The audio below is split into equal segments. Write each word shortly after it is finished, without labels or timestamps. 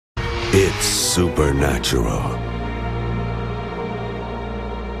It's supernatural.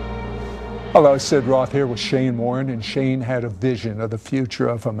 Hello, Sid Roth here with Shane Warren, and Shane had a vision of the future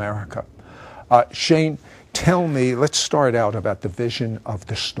of America. Shane, tell me, let's start out about the vision of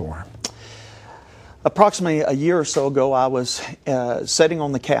the storm. Approximately a year or so ago, I was sitting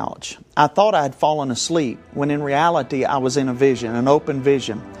on the couch. I thought I had fallen asleep, when in reality I was in a vision, an open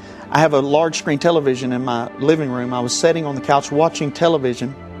vision. I have a large screen television in my living room. I was sitting on the couch watching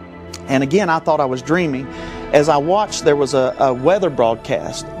television, and again I thought I was dreaming. As I watched, there was a weather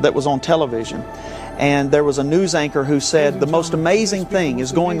broadcast that was on television, and there was a news anchor who said, the most amazing thing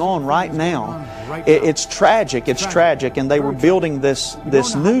is going on right now. It's tragic, and they were building this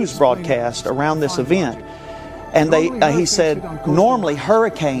news broadcast around this event. And he said, normally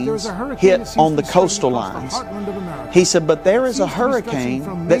hurricanes hit on the coastal lines. He said, but there is a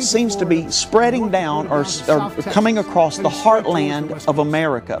hurricane that seems to be spreading down or coming across the heartland of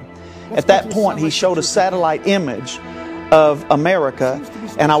America. At that point, he showed a satellite image of America,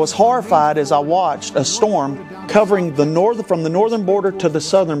 and I was horrified as I watched a storm covering from the northern border to the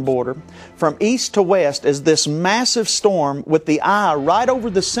southern border, from east to west, as this massive storm with the eye right over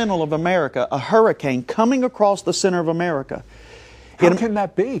the center of America, a hurricane coming across the center of America. How can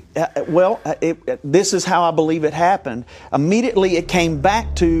that be? This is how I believe it happened. Immediately it came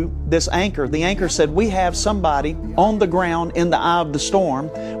back to this anchor. The anchor said, we have somebody on the ground in the eye of the storm.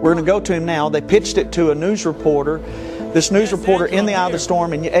 We're going to go to him now. They pitched it to a news reporter. This news reporter in the eye of the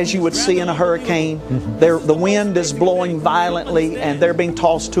storm, and as you would see in a hurricane, the wind is blowing violently and they're being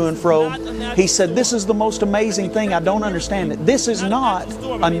tossed to and fro. He said, this is the most amazing thing. I don't understand it. This is not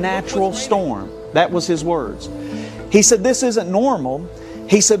a natural storm. That was his words. He said, this isn't normal.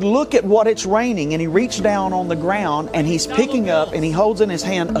 He said, look at what it's raining. And he reached down on the ground and he's picking up and he holds in his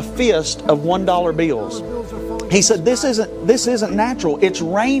hand a fist of $1 bills. He said, this isn't natural. It's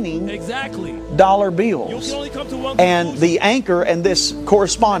raining dollar bills. And the anchor and this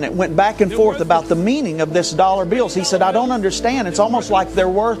correspondent went back and forth about the meaning of this dollar bills. He said, I don't understand. It's almost like they're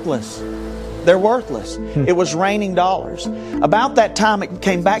worthless. They're worthless. It was raining dollars. About that time, it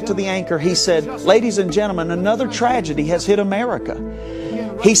came back to the anchor. He said, ladies and gentlemen, another tragedy has hit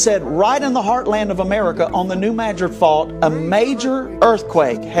America. He said, right in the heartland of America, on the New Madrid Fault, a major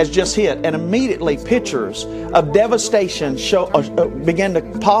earthquake has just hit, and immediately pictures of devastation began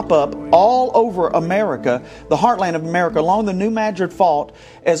to pop up all over America, the heartland of America, along the New Madrid Fault,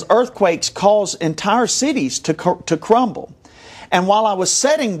 as earthquakes cause entire cities to crumble. And while I was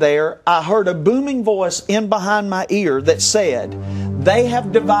sitting there, I heard a booming voice in behind my ear that said, they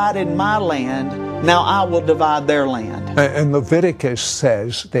have divided my land, now I will divide their land. And Leviticus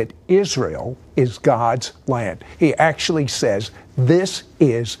says that Israel is God's land. He actually says, this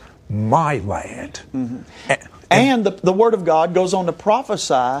is my land. And the Word of God goes on to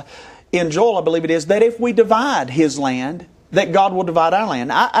prophesy in Joel, I believe it is, that if we divide His land, that God will divide our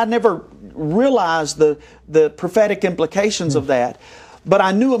land. I never realized the prophetic implications of that, but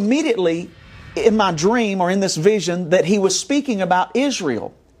I knew immediately in my dream or in this vision that He was speaking about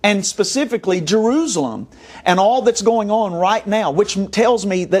Israel, and specifically Jerusalem and all that's going on right now, which tells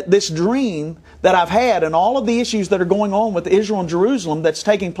me that this dream that I've had and all of the issues that are going on with Israel and Jerusalem that's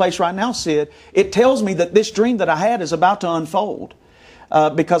taking place right now, Sid, it tells me that this dream that I had is about to unfold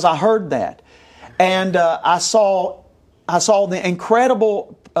because I heard that. And I saw the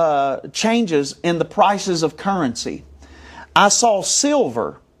incredible changes in the prices of currency. I saw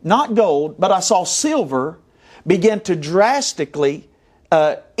silver, not gold, but I saw silver begin to drastically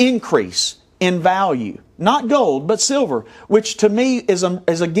increase in value. Not gold, but silver, which to me is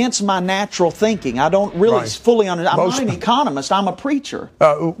against my natural thinking. I don't really fully understand. I'm not an economist. I'm a preacher.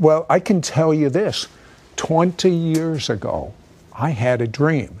 Well, I can tell you this. 20 years ago, I had a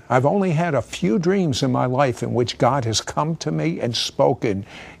dream. I've only had a few dreams in my life in which God has come to me and spoken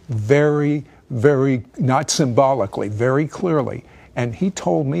very, very, not symbolically, very clearly. And He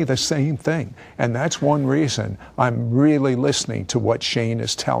told me the same thing. And that's one reason I'm really listening to what Shane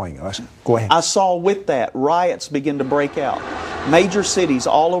is telling us. Go ahead. I saw with that riots begin to break out. Major cities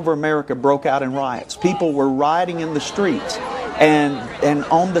all over America broke out in riots. People were rioting in the streets. And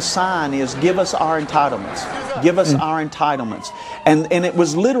on the sign is, give us our entitlements. Give us our entitlements. And it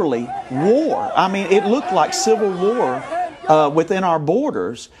was literally war. I mean, it looked like civil war within our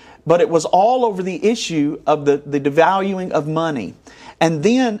borders, but it was all over the issue of the devaluing of money. And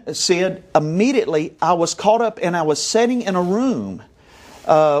then, Sid, immediately I was caught up and I was sitting in a room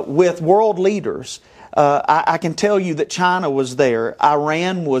with world leaders. I can tell you that China was there,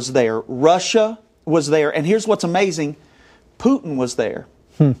 Iran was there, Russia was there, and here's what's amazing, Putin was there.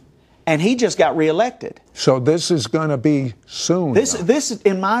 And and he just got reelected. So this is going to be soon. This,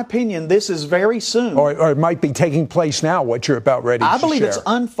 in my opinion, this is very soon. Or it might be taking place now, what you're about ready to share. I believe it's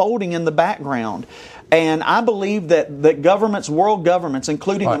unfolding in the background. And I believe that governments, world governments,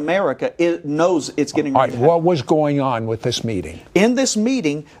 including America, it knows it's getting ready to happen. What was going on with this meeting? In this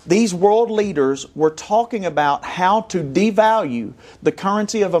meeting, these world leaders were talking about how to devalue the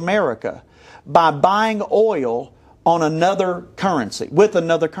currency of America by buying oil on another currency, with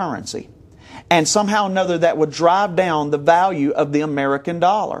another currency. And somehow or another that would drive down the value of the American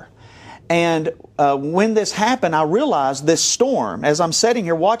dollar. And when this happened, I realized this storm. As I'm sitting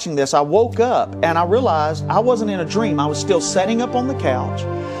here watching this, I woke up and I realized I wasn't in a dream. I was still sitting up on the couch.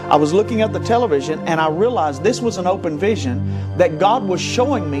 I was looking at the television and I realized this was an open vision that God was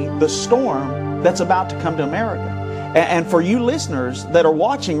showing me the storm that's about to come to America. And for you listeners that are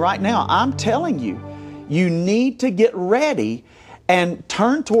watching right now, I'm telling you, you need to get ready and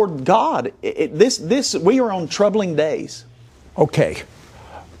turn toward God. We are on troubling days. Okay.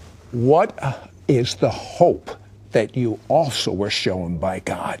 What is the hope that you also were shown by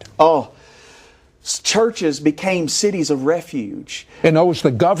God? Oh, churches became cities of refuge. And those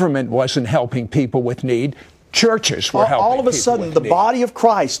the government wasn't helping people with need. Churches were helping. All of a sudden, the body of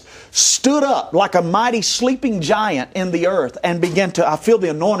Christ stood up like a mighty sleeping giant in the earth and began to, I feel the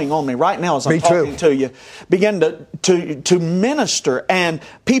anointing on me right now as I'm talking to you, began to minister, and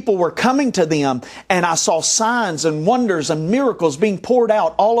people were coming to them, and I saw signs and wonders and miracles being poured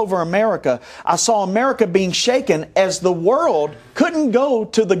out all over America. I saw America being shaken as the world couldn't go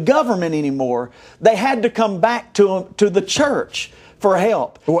to the government anymore. They had to come back to the church for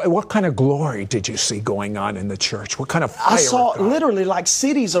help. What kind of glory did you see going on in the church? What kind of fire? I saw literally like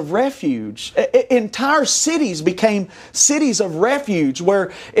cities of refuge. Entire cities became cities of refuge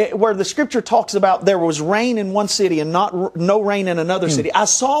where the scripture talks about there was rain in one city and no rain in another city. I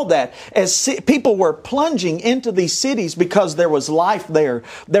saw that as people were plunging into these cities because there was life there.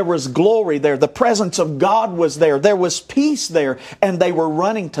 There was glory there. The presence of God was there. There was peace there. And they were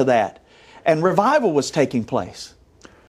running to that. And revival was taking place.